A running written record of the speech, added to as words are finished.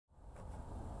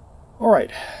All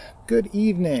right, good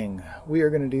evening. We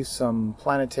are going to do some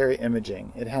planetary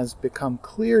imaging. It has become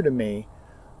clear to me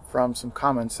from some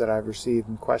comments that I've received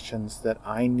and questions that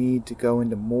I need to go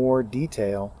into more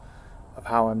detail of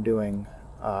how I'm doing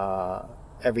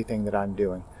everything that I'm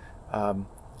doing.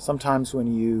 Sometimes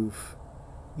when you've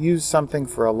used something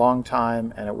for a long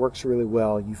time and it works really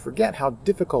well, you forget how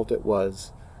difficult it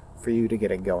was for you to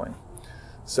get it going.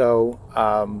 So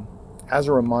as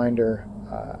a reminder,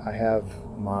 I have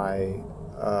my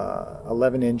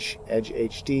 11-inch Edge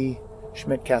HD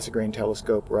Schmidt-Cassegrain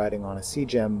telescope riding on a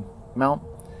CGEM mount.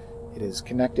 It is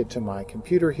connected to my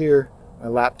computer here, my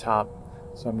laptop,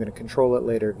 so I'm going to control it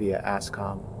later via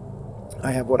ASCOM.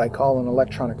 I have what I call an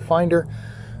electronic finder.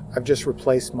 I've just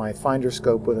replaced my finder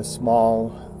scope with a small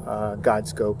guide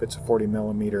scope. It's a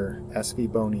 40mm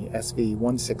SV Bony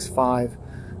SV165.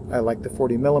 I like the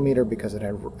 40mm because it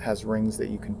has rings that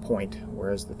you can point,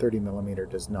 whereas the 30mm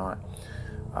does not.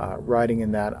 Riding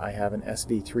in that, I have an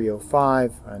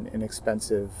SV305, an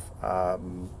inexpensive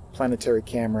planetary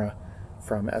camera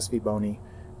from SV Bony.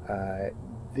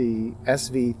 The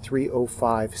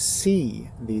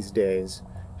SV305C these days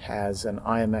has an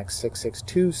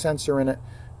IMX662 sensor in it.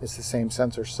 It's the same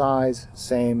sensor size,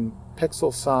 same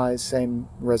pixel size, same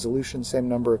resolution, same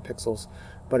number of pixels,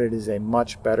 but it is a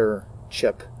much better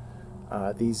chip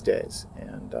these days.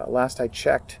 And last I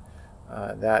checked,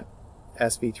 that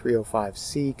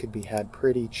SV305C could be had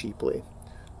pretty cheaply.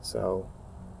 So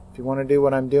if you want to do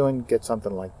what I'm doing, get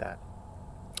something like that.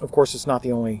 Of course, it's not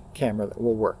the only camera that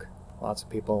will work. Lots of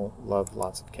people love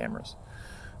lots of cameras.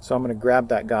 So I'm going to grab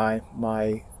that guy.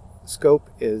 My scope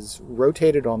is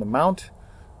rotated on the mount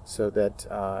so that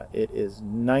it is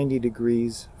 90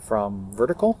 degrees from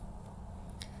vertical.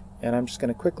 And I'm just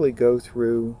going to quickly go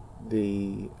through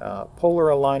the polar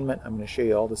alignment. I'm going to show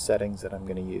you all the settings that I'm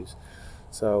going to use.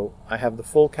 So I have the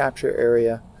full capture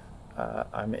area.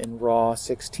 I'm in RAW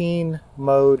 16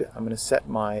 mode. I'm going to set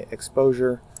my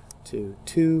exposure to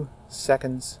 2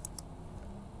 seconds.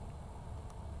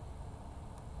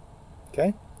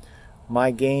 Okay.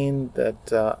 My gain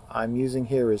that I'm using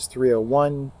here is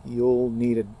 301. You'll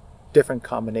need a different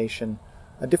combination,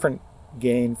 a different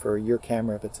gain for your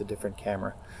camera if it's a different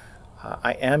camera.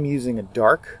 I am using a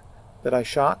dark that I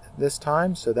shot this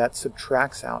time, so that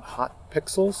subtracts out hot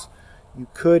pixels. You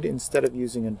could, instead of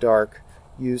using a dark,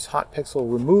 use hot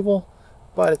pixel removal,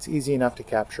 but it's easy enough to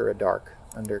capture a dark.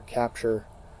 Under Capture,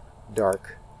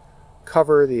 Dark,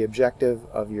 cover the objective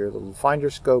of your little finder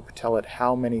scope, tell it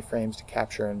how many frames to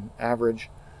capture on average.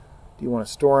 Do you want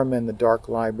to store them in the dark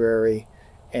library?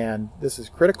 And this is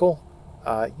critical,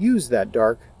 use that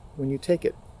dark when you take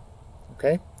it,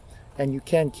 okay? And you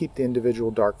can keep the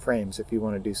individual dark frames if you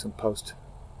want to do some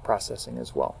post-processing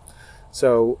as well.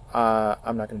 So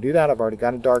I'm not going to do that. I've already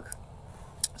got a dark.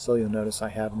 So you'll notice I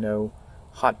have no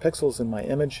hot pixels in my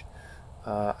image.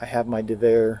 I have my de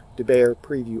Beer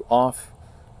preview off,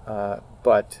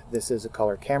 but this is a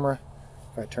color camera.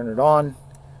 If I turn it on,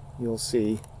 you'll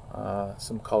see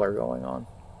some color going on.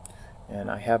 And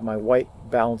I have my white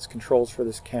balance controls for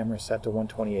this camera set to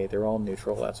 128. They're all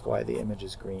neutral. That's why the image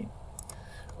is green.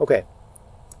 Okay.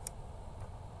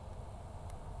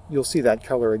 You'll see that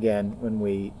color again when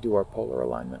we do our polar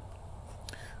alignment.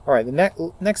 All right,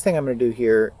 the next thing I'm going to do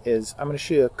here is I'm going to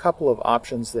show you a couple of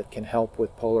options that can help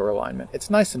with polar alignment. It's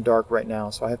nice and dark right now,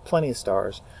 so I have plenty of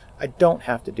stars. I don't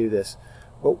have to do this.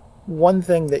 But one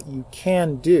thing that you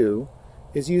can do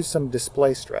is use some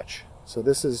display stretch. So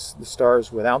this is the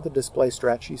stars without the display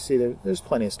stretch. You see there's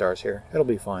plenty of stars here. It'll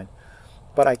be fine.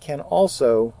 But I can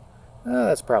also,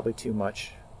 that's probably too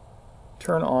much,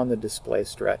 turn on the display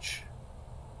stretch.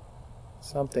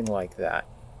 Something like that.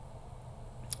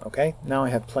 Okay, now I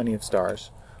have plenty of stars.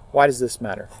 Why does this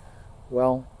matter?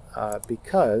 Well,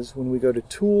 because when we go to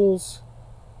Tools,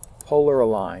 Polar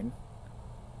Align,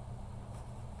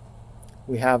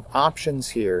 we have options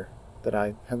here that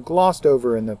I have glossed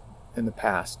over in the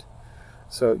past.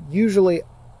 So usually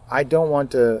I don't want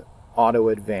to auto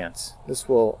advance. This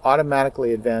will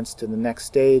automatically advance to the next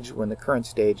stage when the current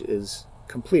stage is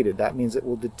completed. That means it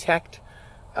will detect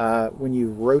when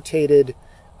you've rotated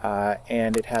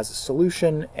and it has a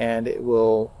solution, and it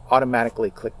will automatically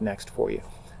click next for you.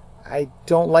 I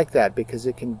don't like that because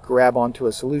it can grab onto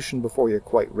a solution before you're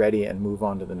quite ready and move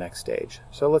on to the next stage.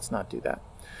 So let's not do that.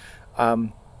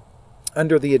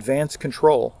 Under the advanced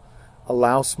control,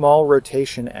 allow small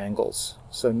rotation angles.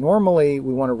 So normally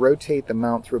we want to rotate the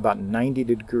mount through about 90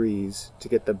 degrees to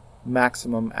get the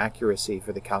maximum accuracy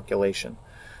for the calculation.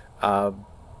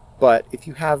 But if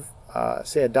you have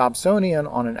say a Dobsonian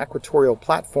on an equatorial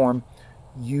platform,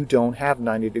 you don't have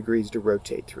 90 degrees to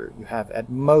rotate through. You have at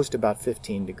most about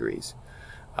 15 degrees.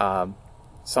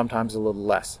 sometimes a little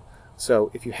less.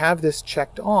 So if you have this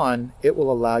checked on, it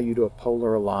will allow you to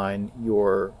polar align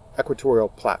your equatorial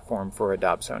platform for a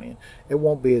Dobsonian. It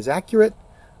won't be as accurate,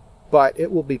 but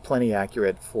it will be plenty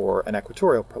accurate for an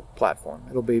equatorial platform.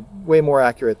 It'll be way more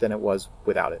accurate than it was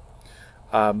without it.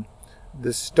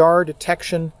 The star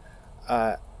detection,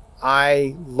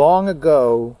 I long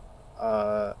ago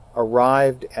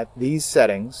arrived at these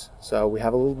settings. So we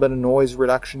have a little bit of noise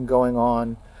reduction going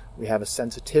on. We have a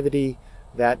sensitivity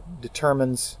that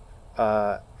determines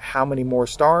how many more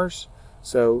stars.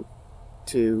 So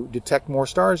to detect more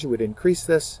stars, you would increase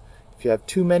this. If you have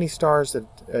too many stars that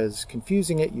is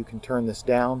confusing it, you can turn this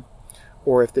down,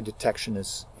 or if the detection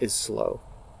is slow.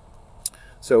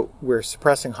 So we're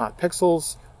suppressing hot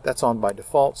pixels. That's on by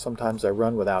default. Sometimes I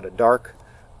run without a dark.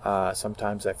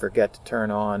 Sometimes I forget to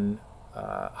turn on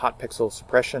hot pixel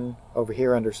suppression over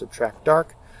here under subtract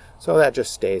dark. So that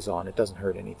just stays on. It doesn't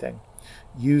hurt anything.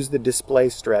 Use the display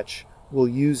stretch. We'll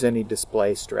use any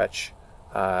display stretch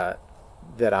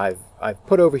that I've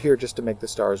put over here just to make the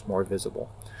stars more visible.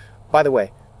 By the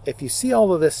way, if you see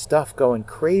all of this stuff going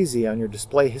crazy on your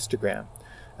display histogram,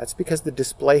 that's because the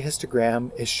display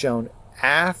histogram is shown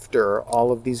after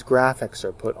all of these graphics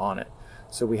are put on it.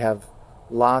 So we have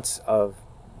lots of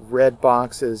red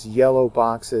boxes, yellow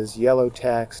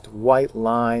text, white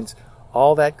lines,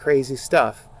 all that crazy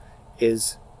stuff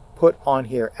is put on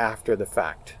here after the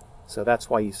fact. So that's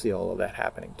why you see all of that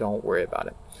happening. Don't worry about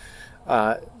it.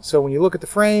 So when you look at the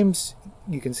frames,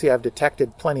 you can see I've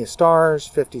detected plenty of stars,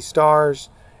 50 stars.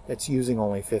 It's using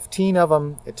only 15 of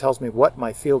them. It tells me what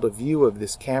my field of view of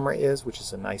this camera is, which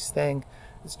is a nice thing.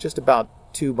 It's just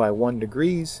about 2 by 1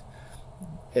 degrees.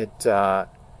 It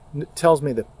tells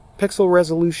me the pixel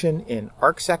resolution in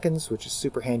arc seconds, which is a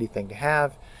super handy thing to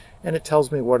have. And it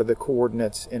tells me what are the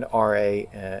coordinates in RA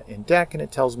in DEC, and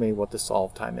it tells me what the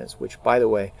solve time is, which, by the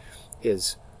way,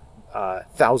 is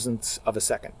thousandths of a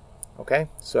second. Okay,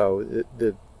 so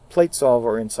the plate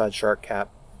solver inside SharpCap,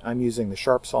 I'm using the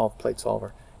SharpSolve plate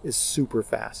solver, is super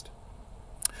fast.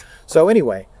 So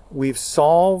anyway, we've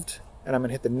solved, and I'm going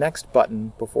to hit the next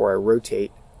button before I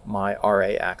rotate my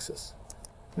RA axis.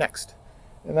 Next.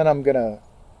 And then I'm going to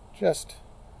just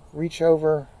reach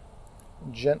over,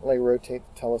 gently rotate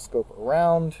the telescope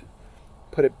around,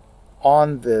 put it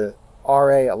on the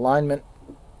RA alignment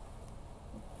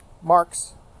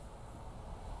marks.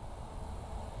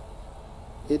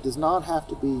 It does not have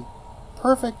to be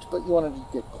perfect, but you want it to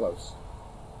get close.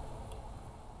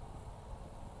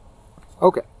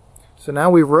 Okay, so now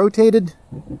we've rotated,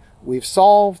 we've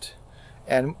solved,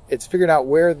 and it's figured out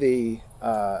where the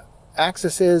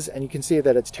axis is, and you can see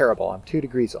that it's terrible. I'm 2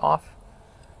 degrees off.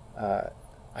 I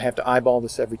have to eyeball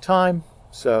this every time,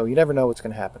 so you never know what's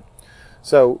going to happen.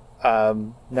 So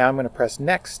now I'm going to press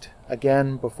next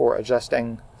again before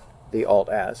adjusting the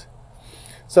Alt-As.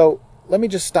 So let me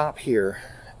just stop here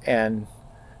and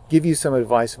give you some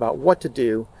advice about what to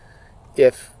do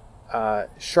if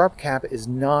SharpCap is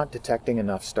not detecting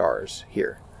enough stars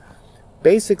here.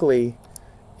 Basically,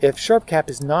 if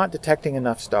SharpCap is not detecting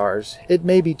enough stars, it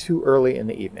may be too early in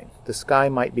the evening. The sky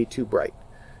might be too bright.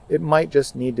 It might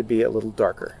just need to be a little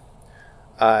darker.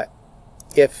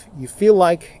 If you feel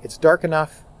like it's dark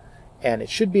enough and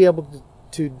it should be able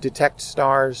to detect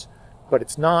stars, but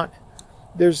it's not,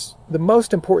 the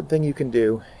most important thing you can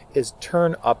do is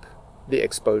turn up the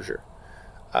exposure.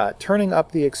 Turning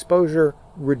up the exposure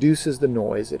reduces the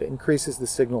noise. It increases the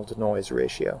signal to noise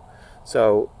ratio.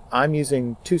 So I'm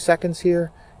using 2 seconds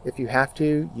here. If you have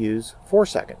to, use 4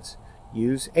 seconds.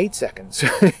 Use 8 seconds.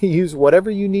 Use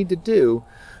whatever you need to do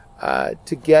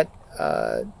to get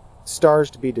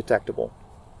stars to be detectable.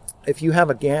 If you have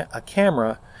a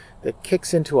camera that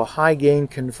kicks into a high gain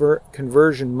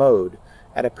conversion mode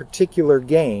at a particular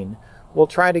gain, we'll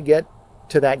try to get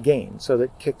to that gain, so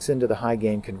that kicks into the high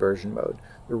gain conversion mode.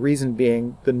 The reason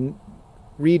being the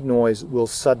read noise will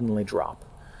suddenly drop.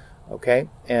 Okay,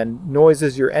 and noise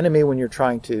is your enemy when you're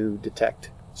trying to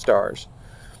detect stars.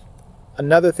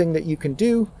 Another thing that you can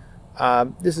do,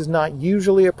 this is not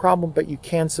usually a problem, but you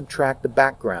can subtract the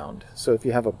background. So if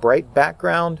you have a bright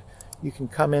background, you can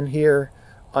come in here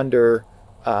under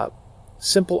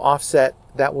simple offset.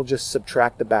 That will just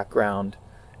subtract the background,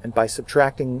 and by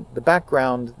subtracting the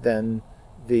background, then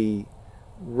the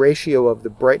ratio of the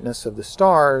brightness of the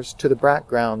stars to the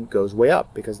background goes way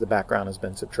up because the background has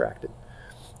been subtracted.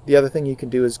 The other thing you can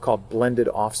do is called blended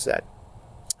offset.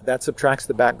 That subtracts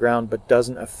the background but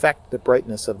doesn't affect the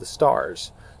brightness of the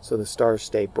stars, so the stars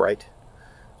stay bright.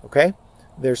 Okay?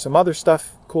 There's some other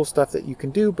stuff, cool stuff that you can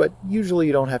do, but usually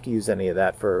you don't have to use any of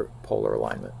that for polar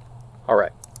alignment. All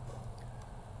right.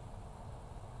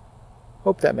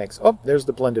 Hope that makes... Oh, there's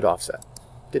the blended offset.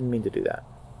 Didn't mean to do that.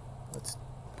 Let's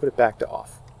put it back to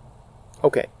off.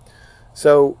 Okay,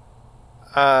 so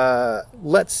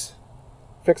let's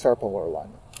fix our polar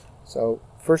alignment. So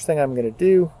first thing I'm going to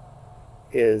do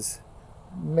is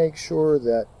make sure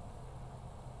that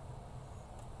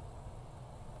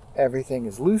everything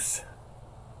is loose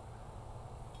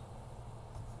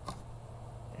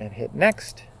and hit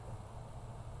next.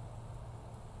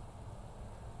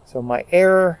 So my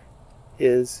error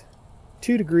is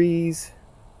 2 degrees,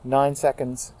 9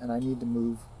 seconds, and I need to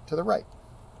move to the right.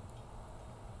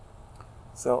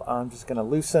 So I'm just going to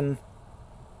loosen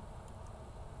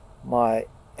my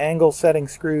angle setting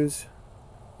screws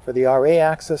for the RA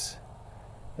axis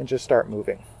and just start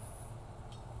moving.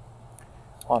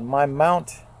 On my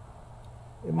mount,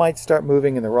 it might start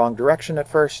moving in the wrong direction at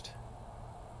first,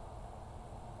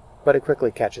 but it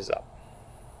quickly catches up.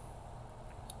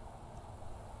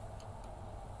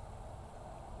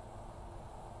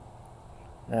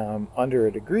 Now I'm under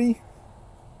a degree.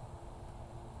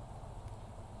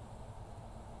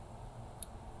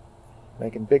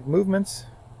 Making big movements.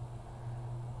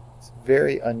 It's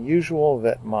very unusual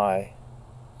that my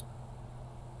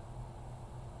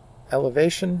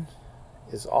elevation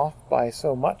is off by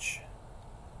so much.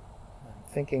 I'm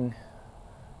thinking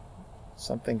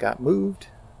something got moved.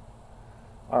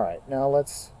 Alright, now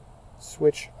let's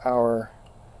switch our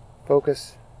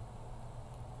focus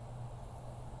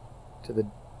to the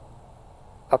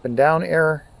up and down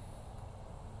error.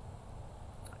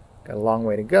 Got a long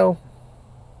way to go.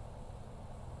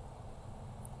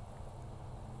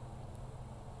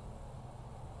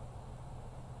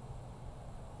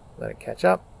 Let it catch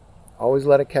up. Always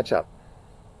let it catch up.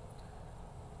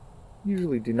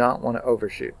 Usually do not want to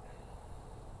overshoot.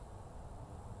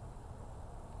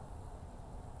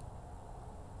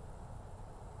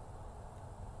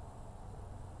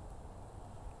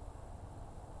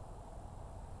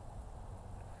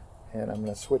 And I'm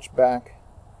going to switch back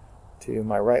to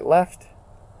my right-left.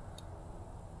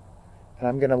 And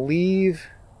I'm going to leave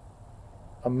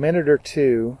a minute or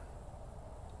two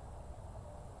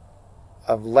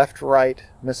of left-right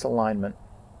misalignment.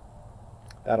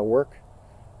 That'll work.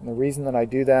 And the reason that I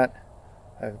do that,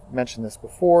 I've mentioned this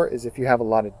before, is if you have a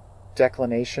lot of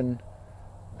declination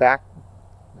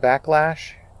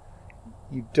backlash,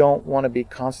 you don't want to be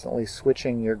constantly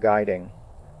switching your guiding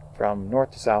from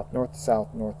north to south, north to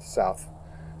south, north to south.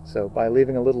 So by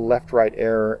leaving a little left-right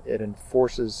error, it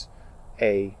enforces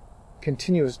a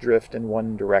continuous drift in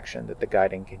one direction that the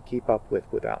guiding can keep up with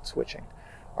without switching.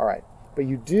 All right. But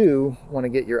you do want to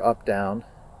get your up-down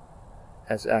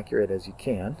as accurate as you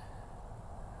can.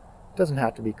 It doesn't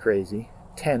have to be crazy.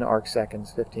 10 arc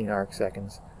seconds, 15 arc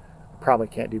seconds. I probably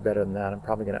can't do better than that. I'm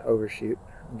probably going to overshoot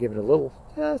and give it a little,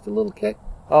 just a little kick.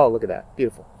 Oh, look at that.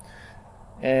 Beautiful.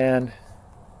 And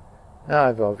now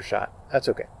I've overshot. That's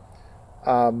okay.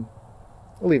 We'll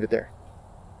leave it there.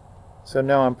 So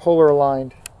now I'm polar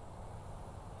aligned.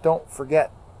 Don't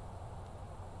forget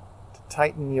to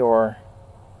tighten your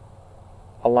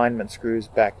alignment screws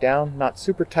back down. Not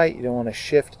super tight. You don't want to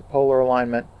shift the polar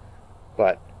alignment,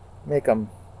 but make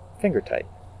them finger tight.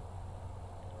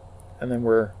 And then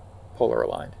we're polar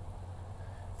aligned.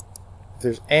 If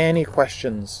there's any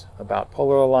questions about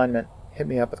polar alignment, hit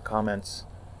me up with comments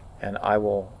and I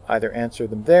will either answer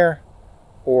them there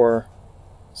or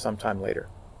sometime later.